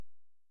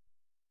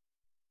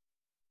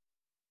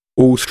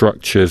All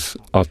structures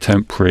are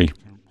temporary.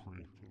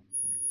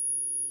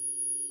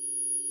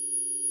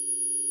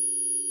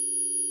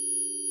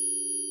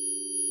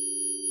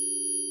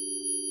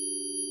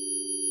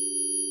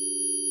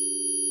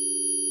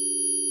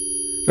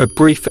 A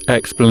brief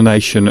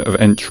explanation of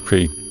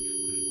entropy.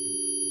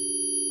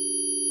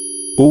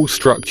 All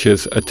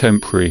structures are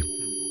temporary.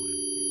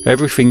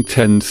 Everything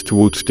tends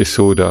towards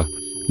disorder.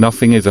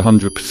 Nothing is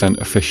 100%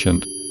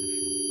 efficient.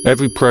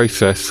 Every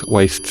process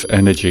wastes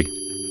energy.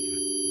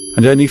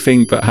 And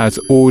anything that has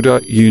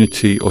order,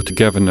 unity, or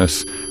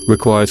togetherness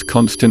requires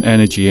constant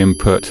energy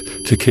input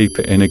to keep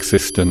it in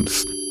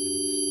existence.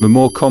 The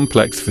more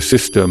complex the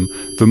system,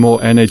 the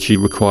more energy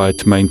required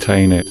to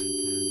maintain it.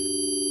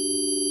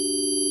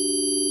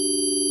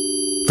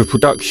 The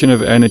production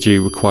of energy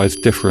requires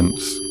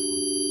difference.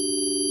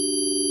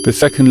 The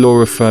second law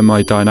of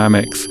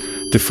thermodynamics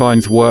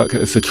defines work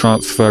as the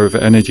transfer of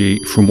energy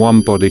from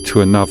one body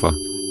to another.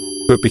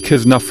 But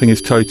because nothing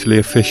is totally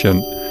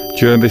efficient,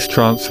 during this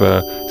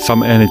transfer,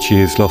 some energy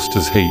is lost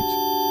as heat.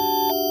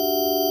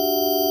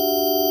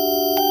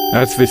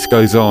 As this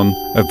goes on,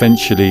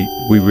 eventually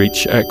we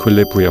reach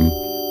equilibrium.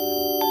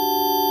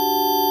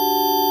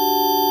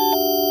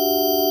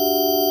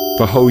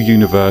 The whole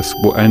universe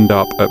will end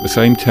up at the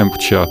same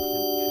temperature.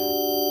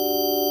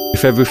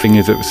 If everything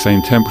is at the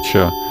same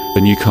temperature,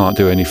 then you can't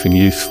do anything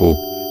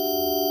useful.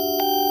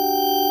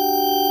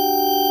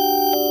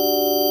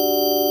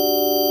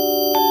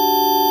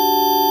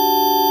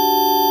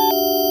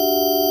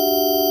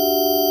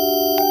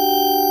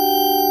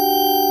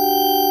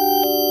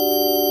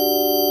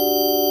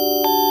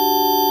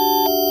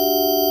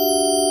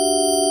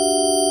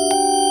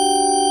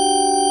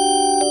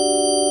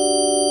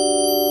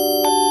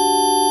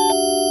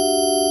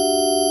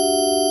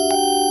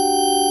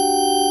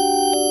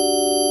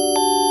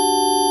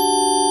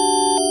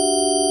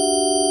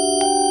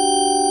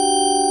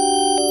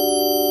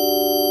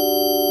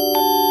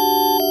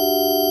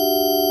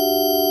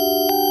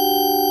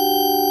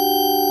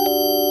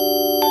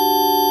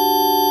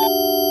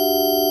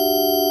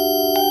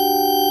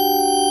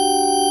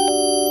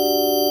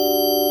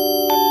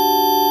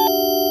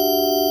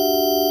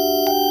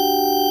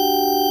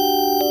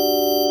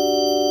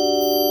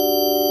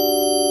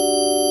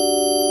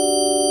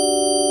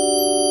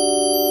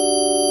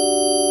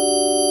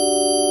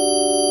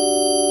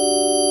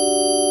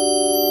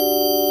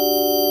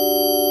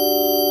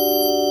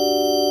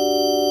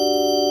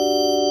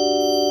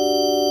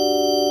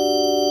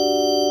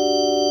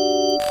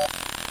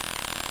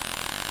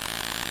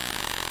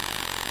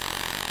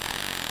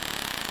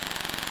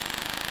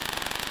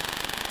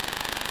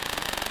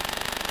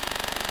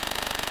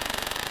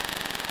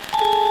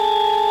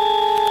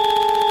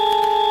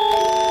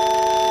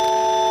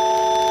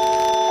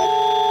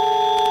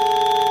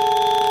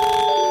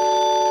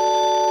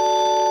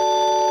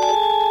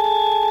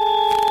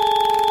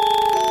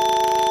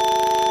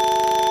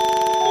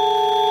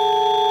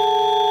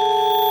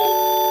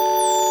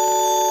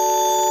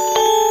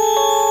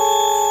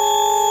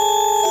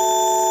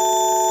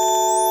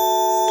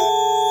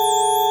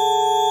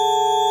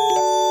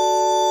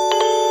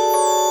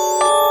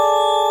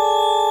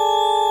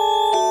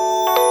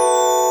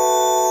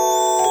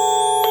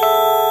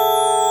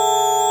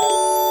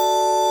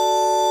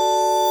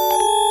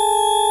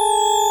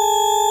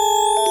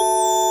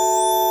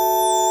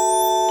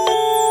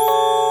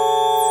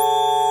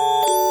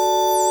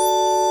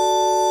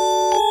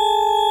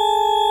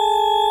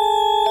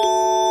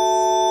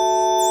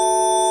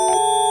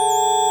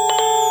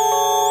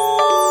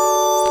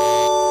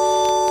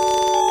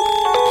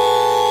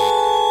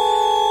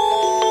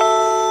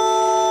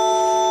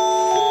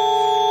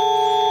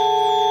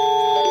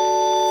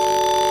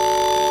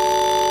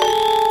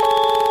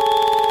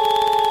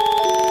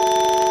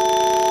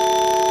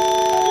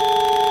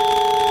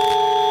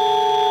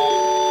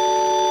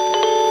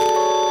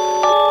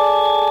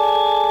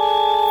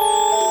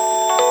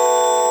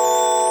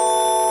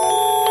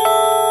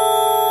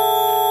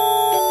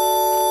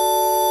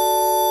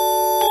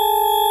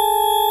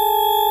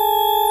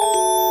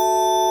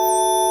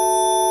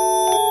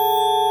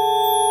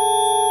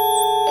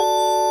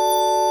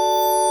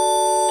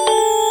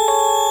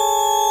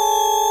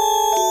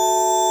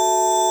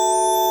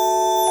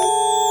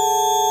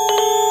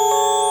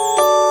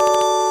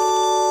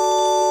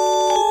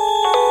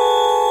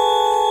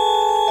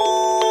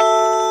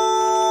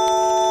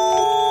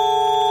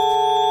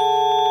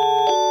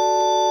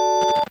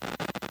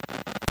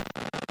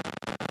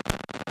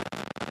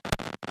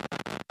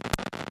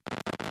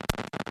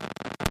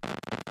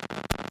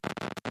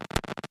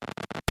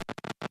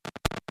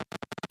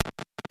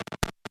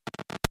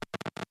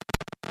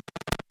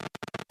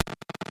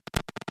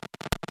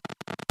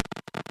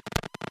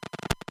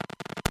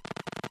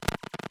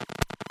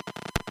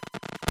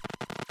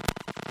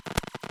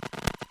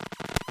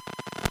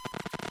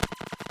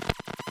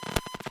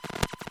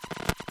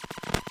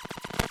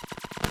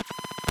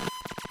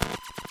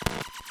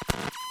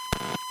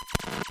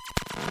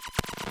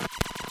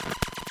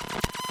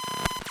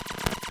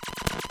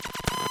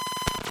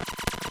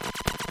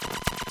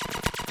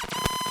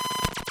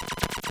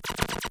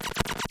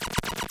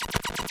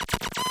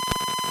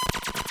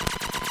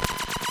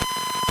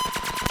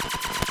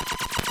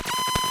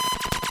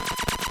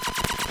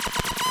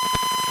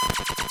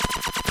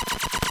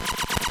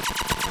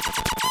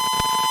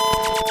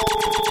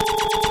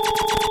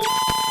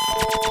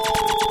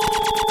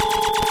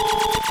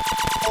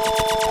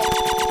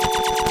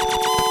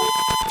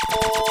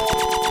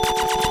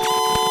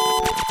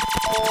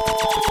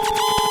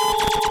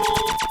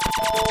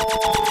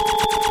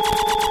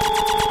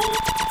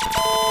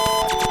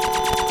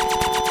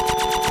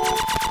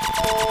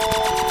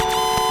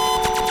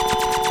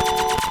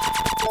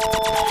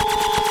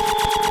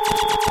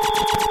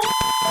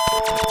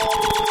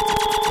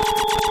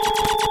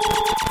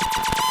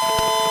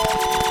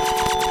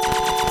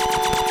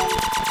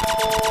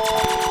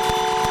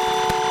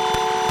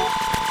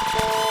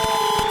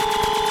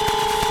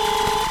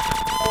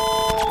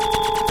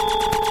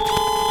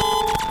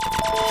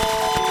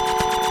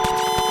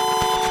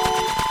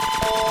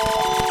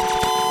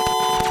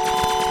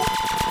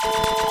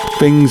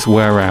 Things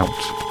wear out.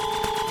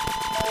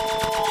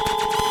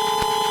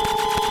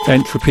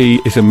 Entropy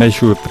is a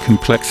measure of the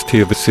complexity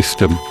of a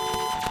system.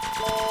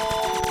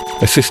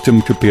 A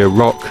system could be a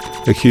rock,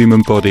 a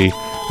human body,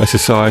 a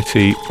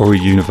society, or a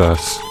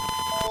universe.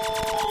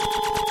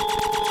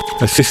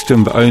 A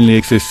system that only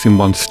exists in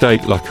one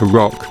state, like a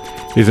rock,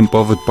 isn't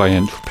bothered by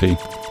entropy.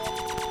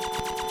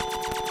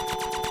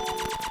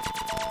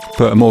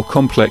 But a more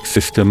complex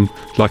system,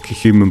 like a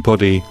human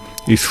body,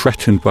 is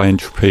threatened by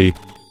entropy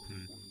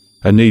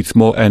and needs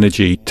more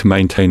energy to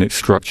maintain its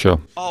structure.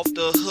 Off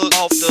the hook,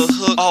 off the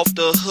hook, off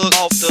the hook,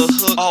 off the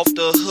hook, off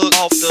the hook,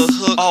 off the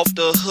hook, off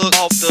the hook,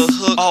 off the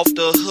hook, off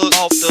the hook,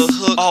 off the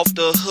hook, off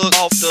the hook,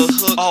 off the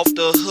hook, off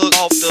the hook,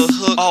 off the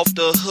hook, off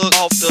the hook,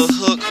 off the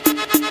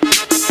hook.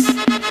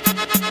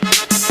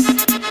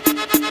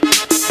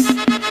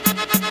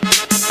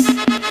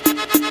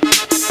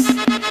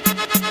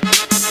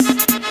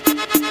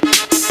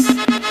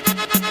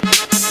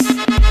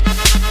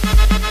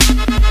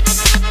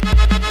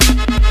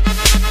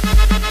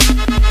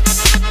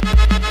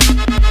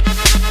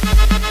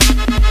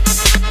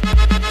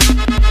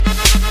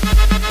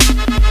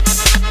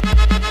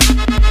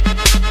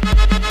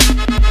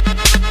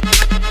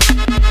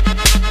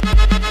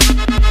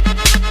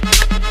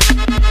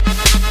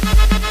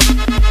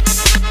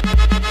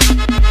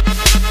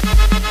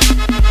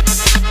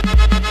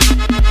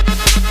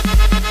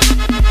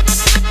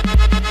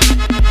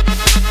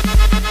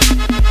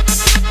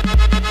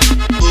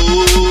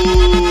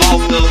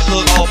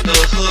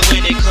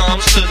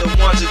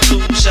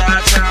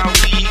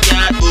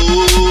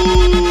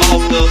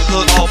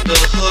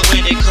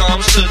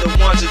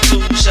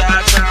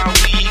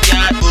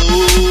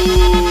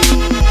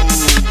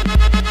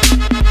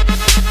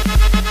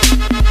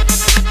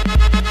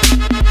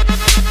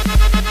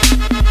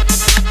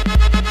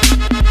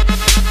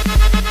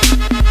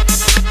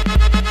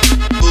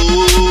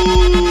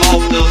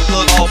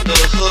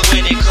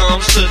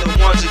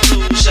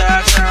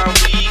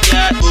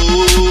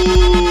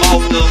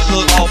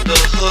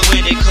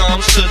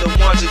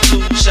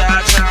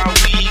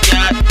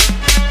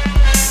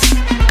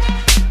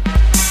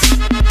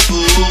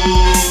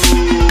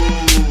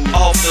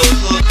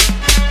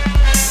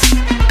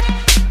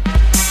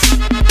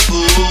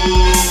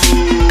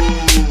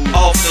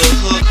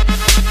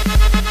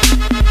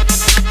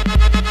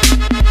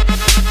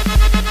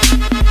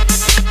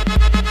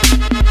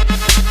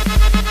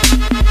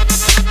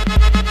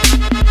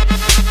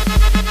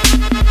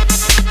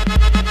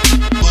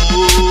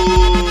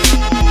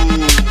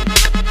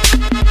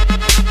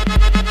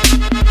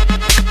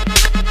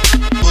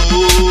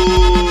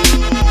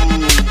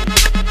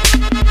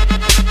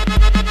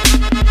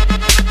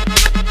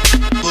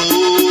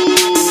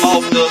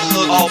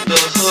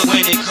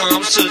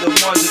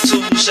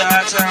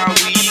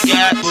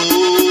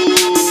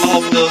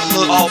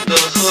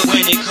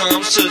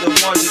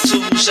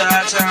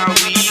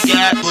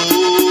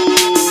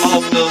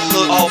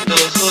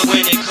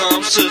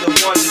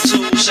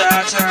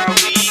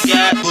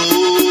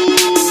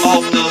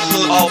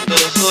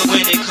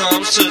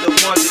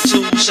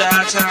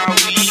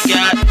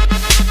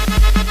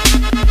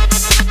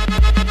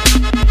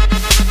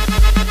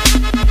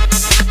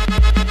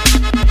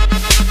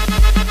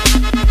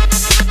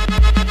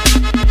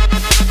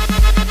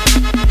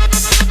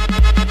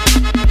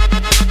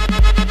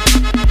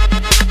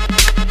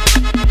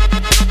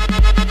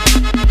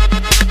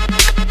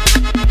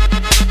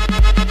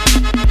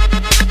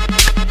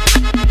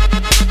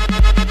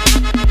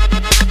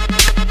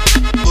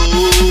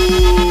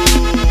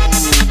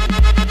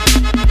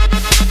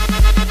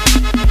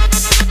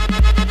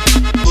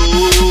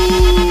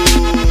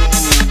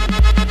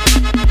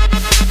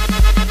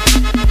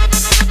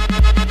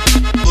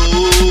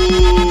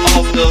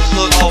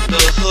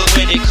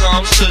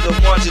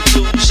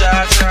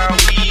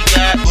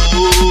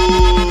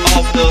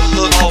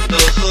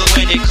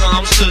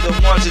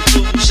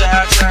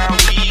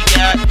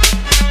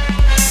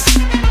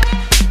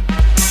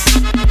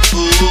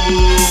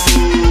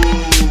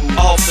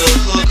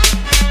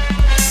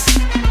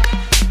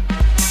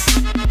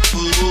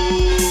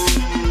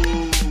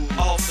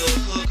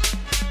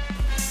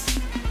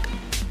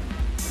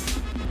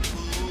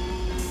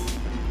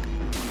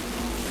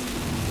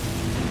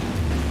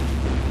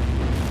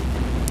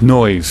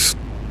 Noise.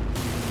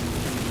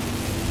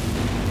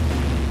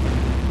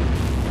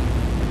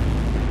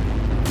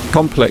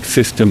 Complex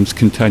systems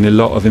contain a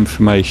lot of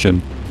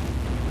information,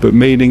 but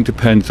meaning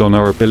depends on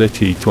our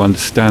ability to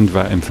understand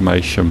that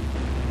information.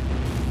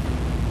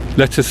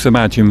 Let us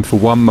imagine for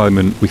one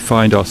moment we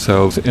find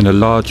ourselves in a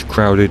large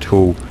crowded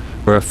hall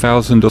where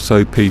 1,000 or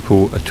so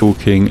people are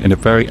talking in a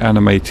very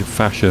animated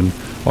fashion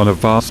on a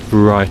vast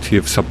variety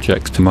of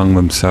subjects among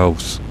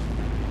themselves.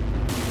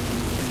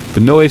 The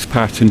noise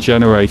pattern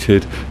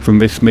generated from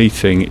this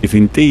meeting is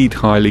indeed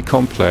highly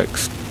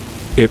complex.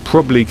 It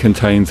probably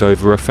contains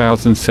over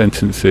 1,000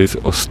 sentences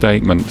or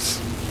statements.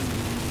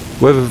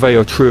 Whether they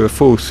are true or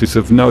false is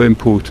of no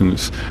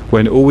importance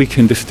when all we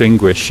can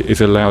distinguish is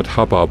a loud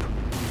hubbub.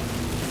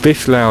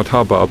 This loud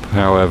hubbub,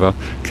 however,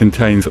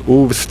 contains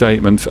all the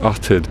statements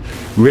uttered,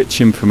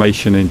 rich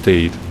information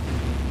indeed.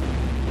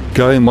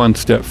 Going one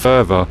step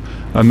further,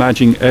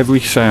 imagine every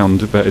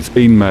sound that has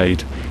been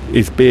made,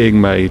 is being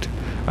made,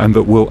 and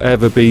that will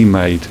ever be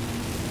made.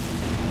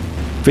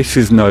 This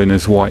is known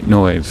as white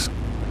noise.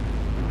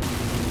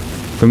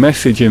 The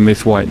message in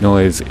this white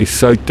noise is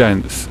so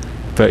dense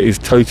that it is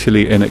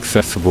totally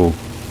inaccessible.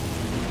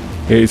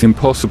 It is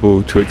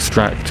impossible to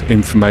extract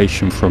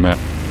information from it.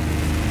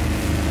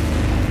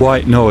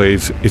 White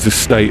noise is a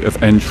state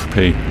of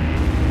entropy.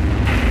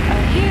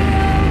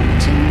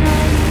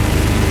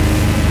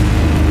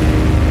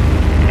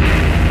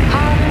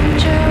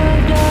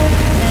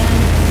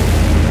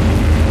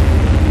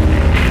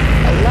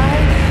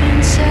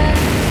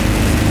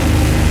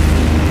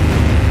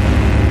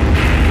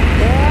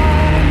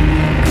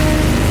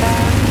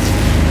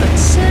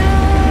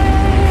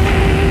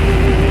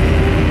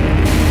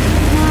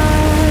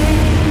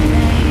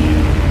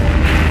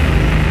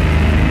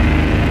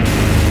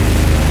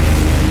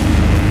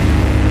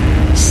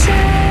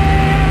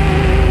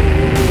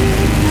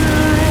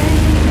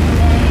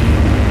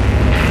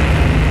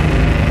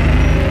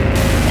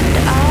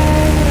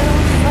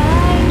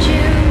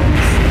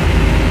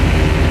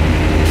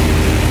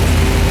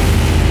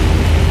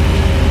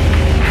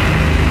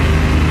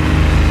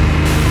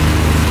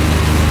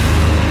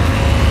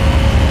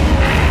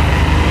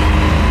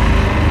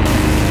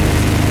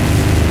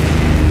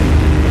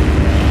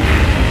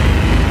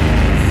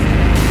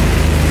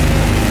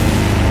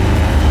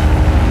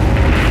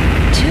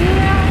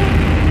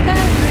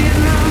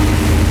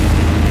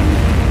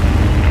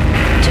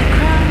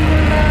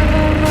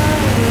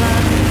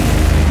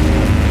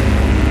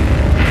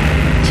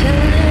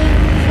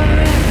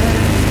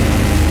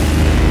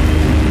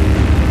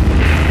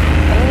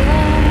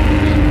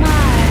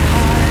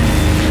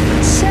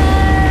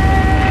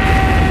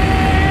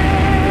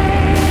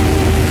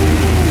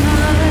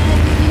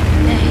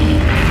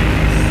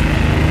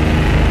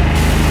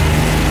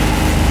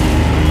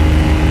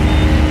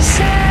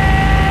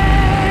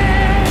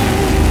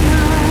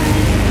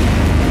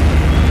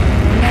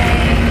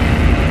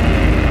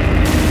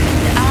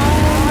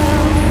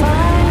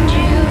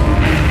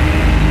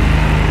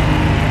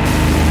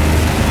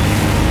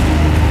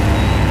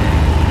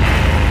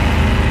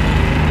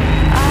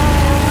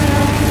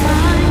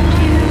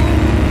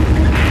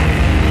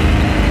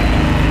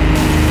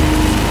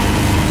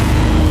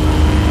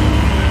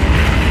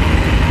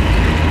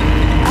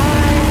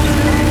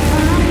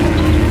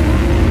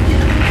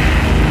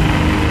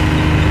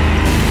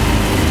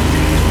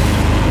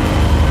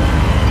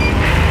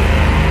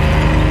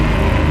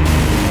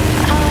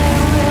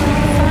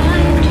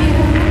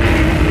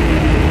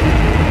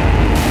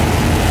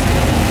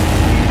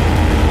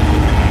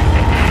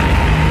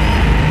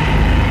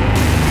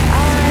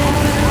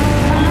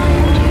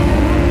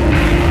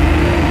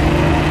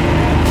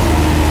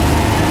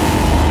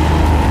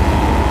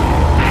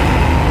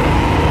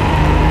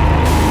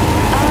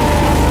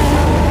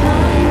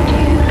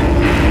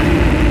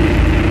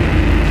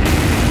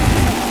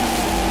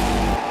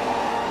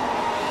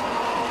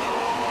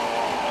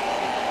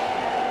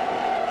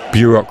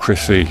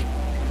 Bureaucracy.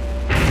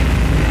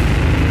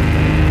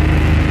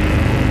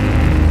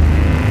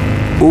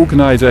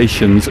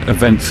 Organisations,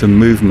 events and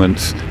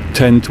movements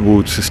tend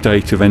towards a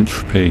state of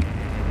entropy.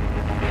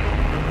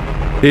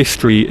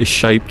 History is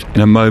shaped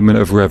in a moment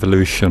of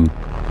revolution,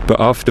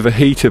 but after the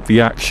heat of the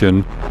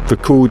action, the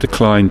cool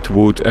decline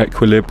towards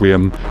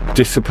equilibrium,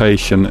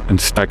 dissipation and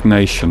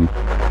stagnation.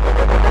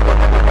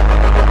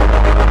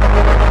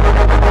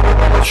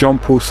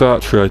 Jean-Paul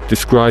Sartre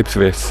describes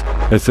this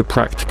as the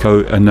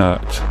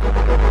practico-inert.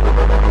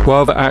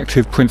 While the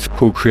active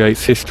principle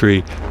creates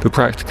history, the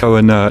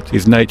practico-inert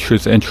is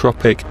nature's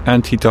entropic,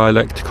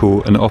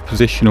 anti-dialectical and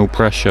oppositional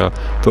pressure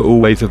that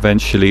always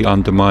eventually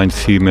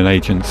undermines human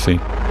agency.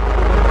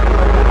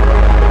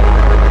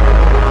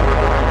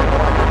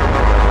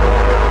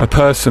 A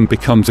person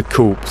becomes a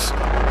corpse,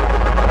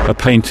 a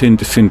painting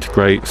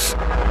disintegrates,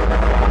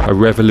 a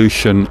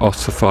revolution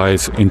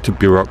ossifies into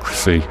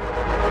bureaucracy.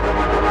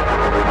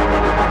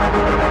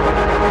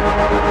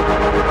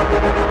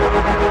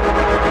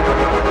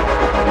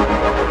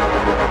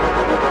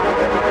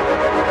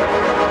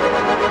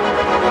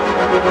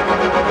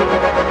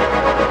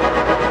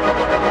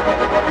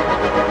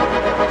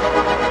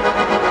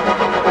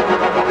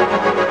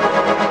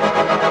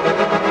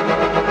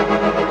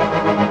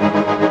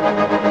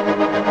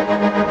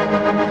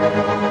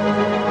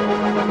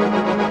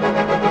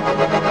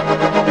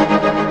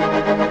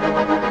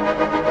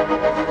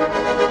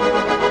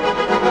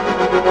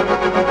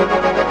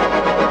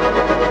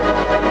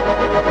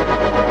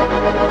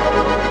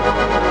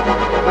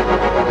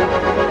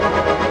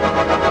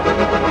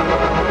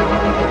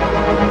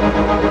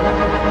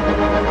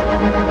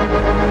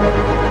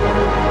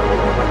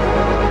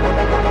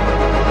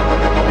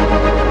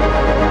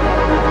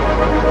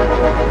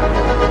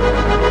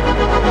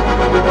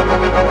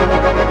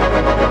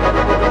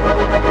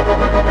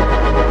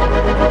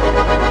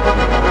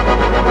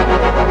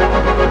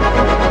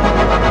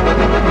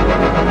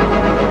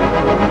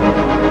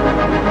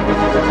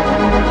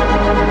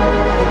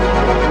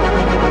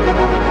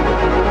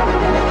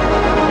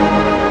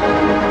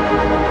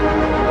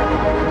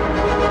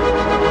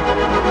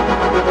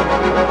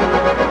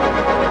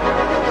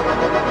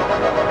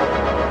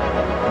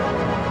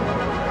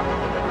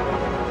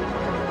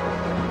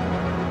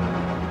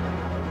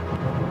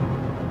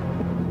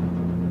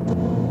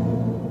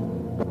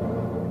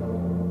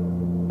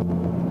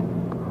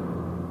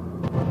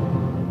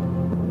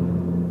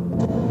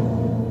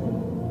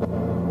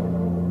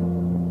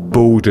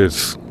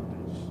 Borders.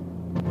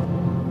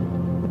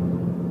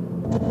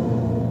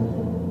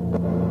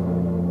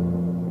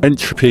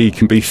 Entropy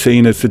can be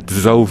seen as the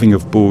dissolving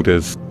of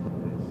borders.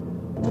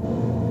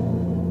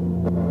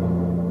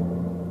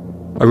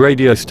 A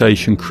radio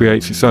station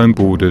creates its own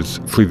borders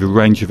through the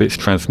range of its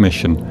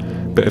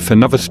transmission, but if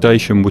another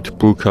station were to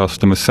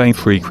broadcast on the same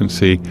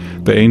frequency,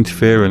 the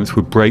interference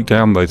would break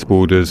down those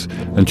borders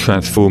and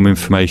transform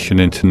information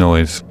into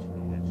noise.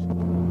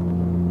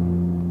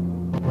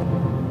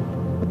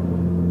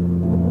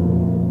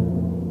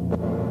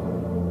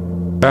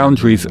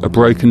 Boundaries are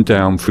broken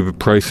down through the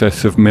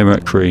process of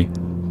mimicry.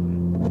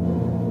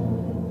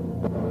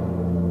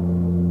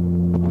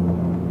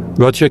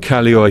 Roger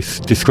Calliois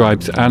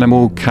describes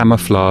animal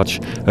camouflage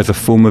as a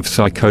form of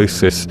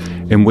psychosis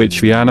in which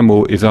the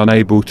animal is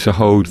unable to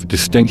hold the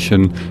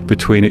distinction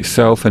between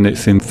itself and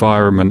its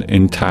environment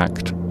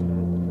intact.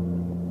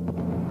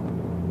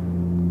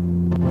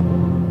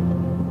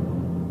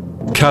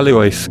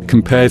 Calliois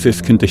compares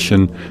this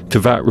condition to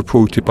that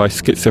reported by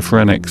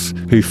schizophrenics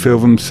who feel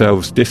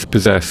themselves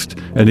dispossessed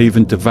and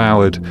even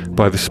devoured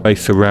by the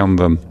space around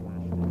them.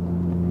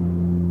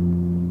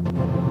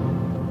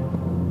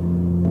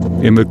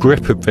 In the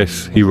grip of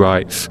this, he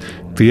writes,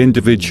 the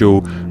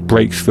individual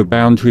breaks the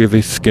boundary of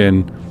his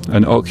skin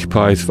and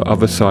occupies the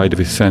other side of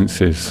his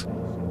senses.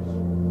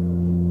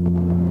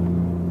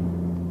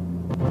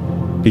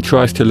 He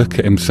tries to look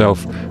at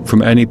himself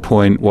from any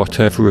point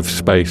whatever of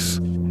space.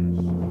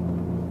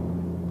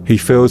 He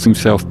feels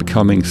himself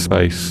becoming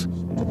space.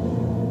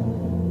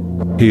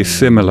 He is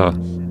similar.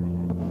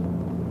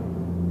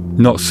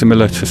 Not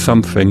similar to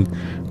something,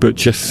 but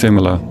just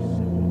similar.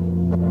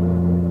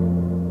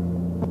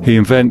 He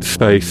invents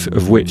space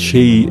of which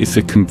he is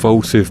a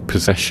convulsive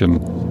possession.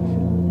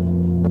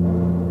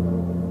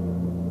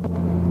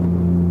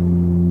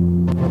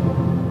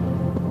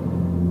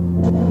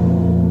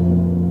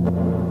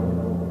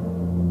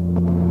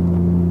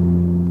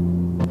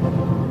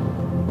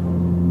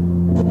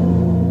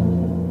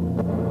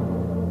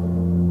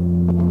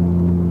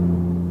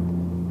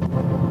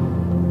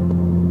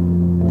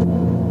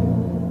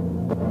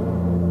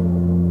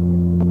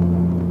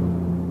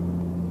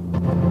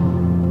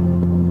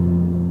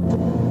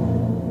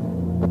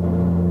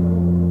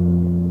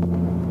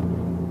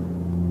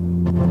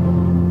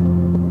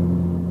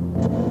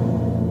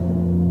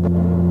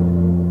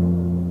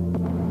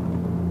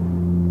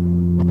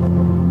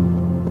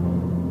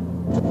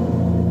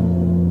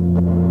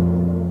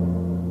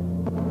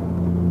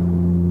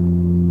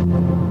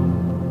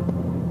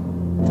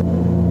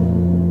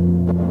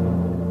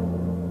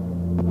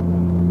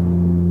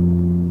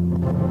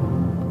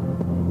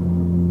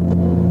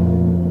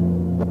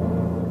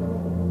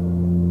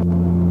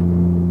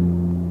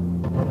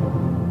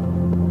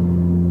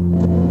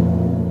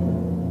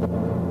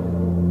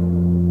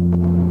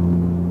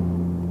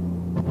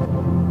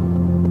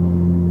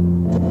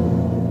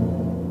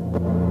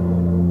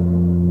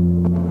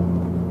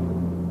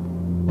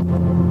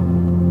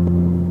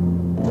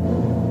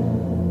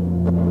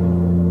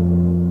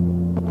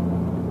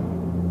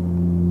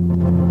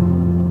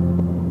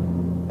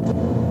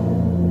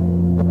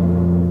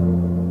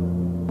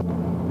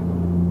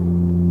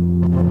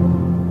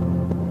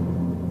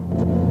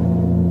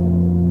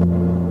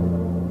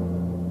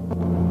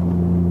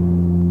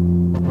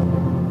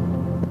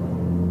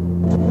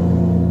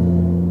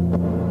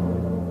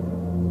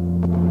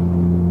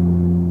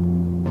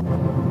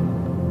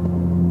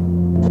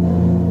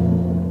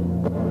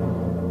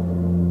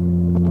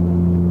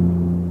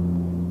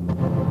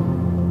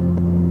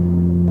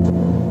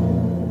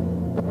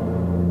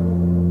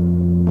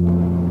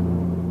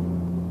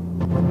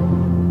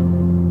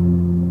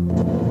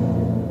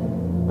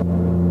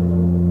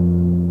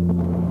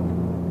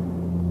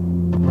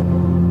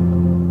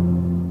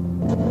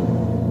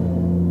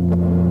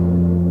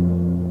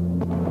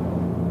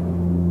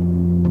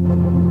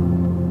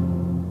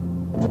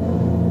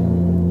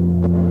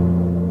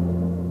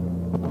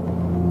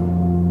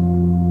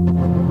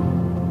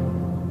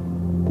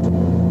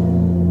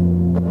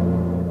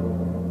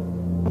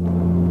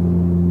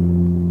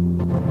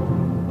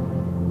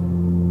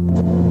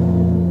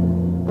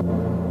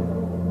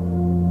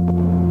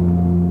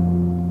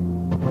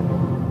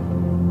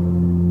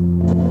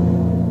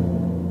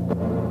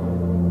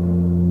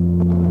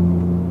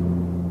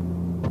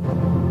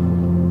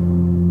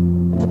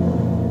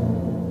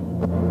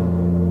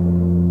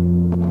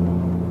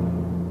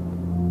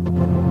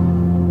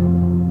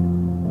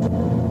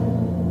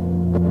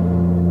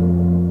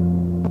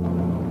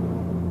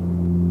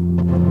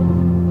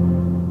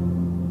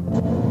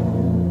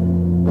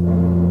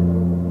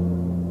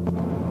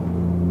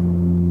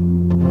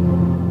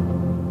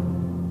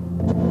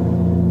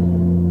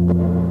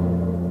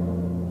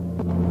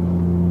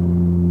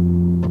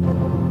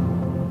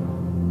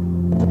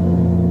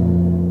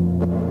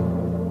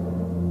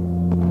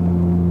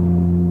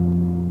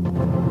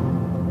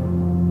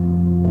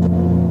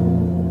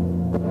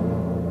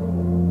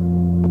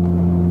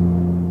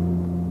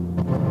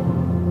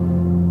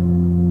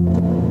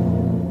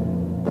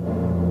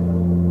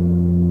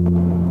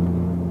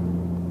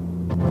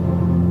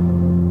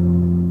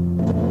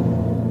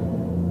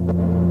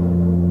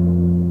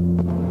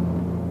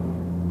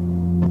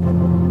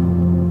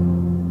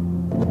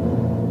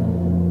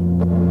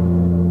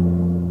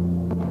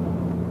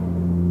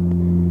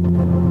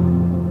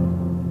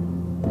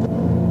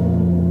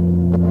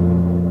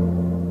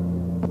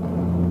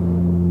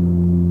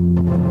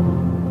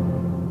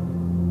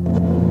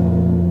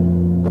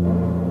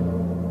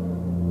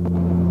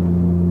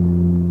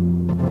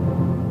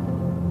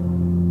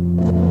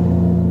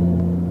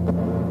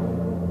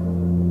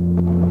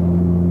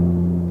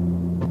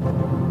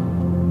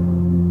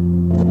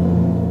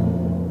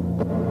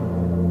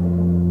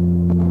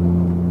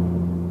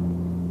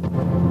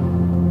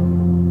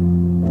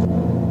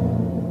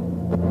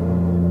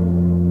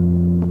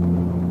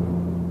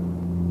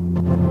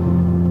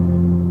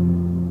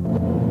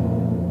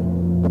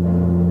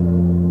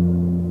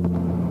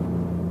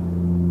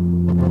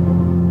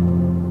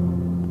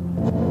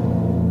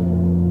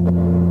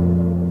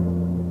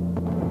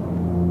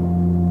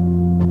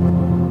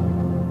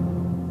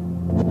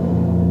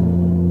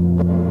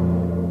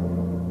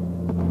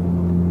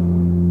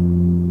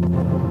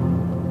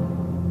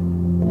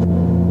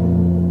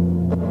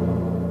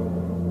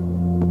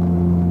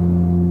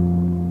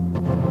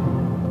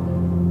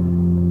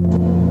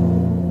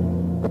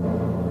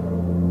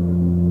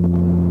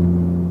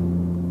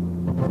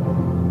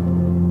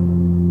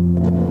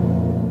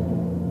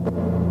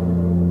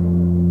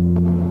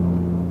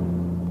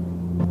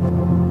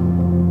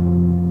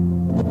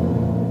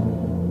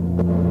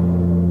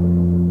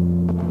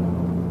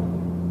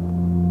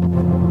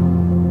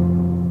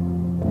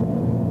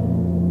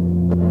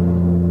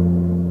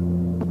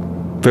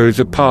 There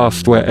is a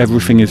past where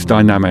everything is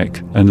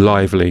dynamic and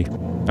lively,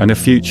 and a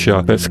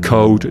future that's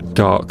cold,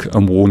 dark,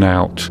 and worn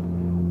out.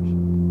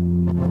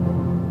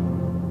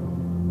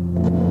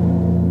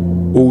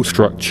 All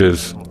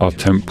structures are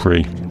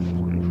temporary.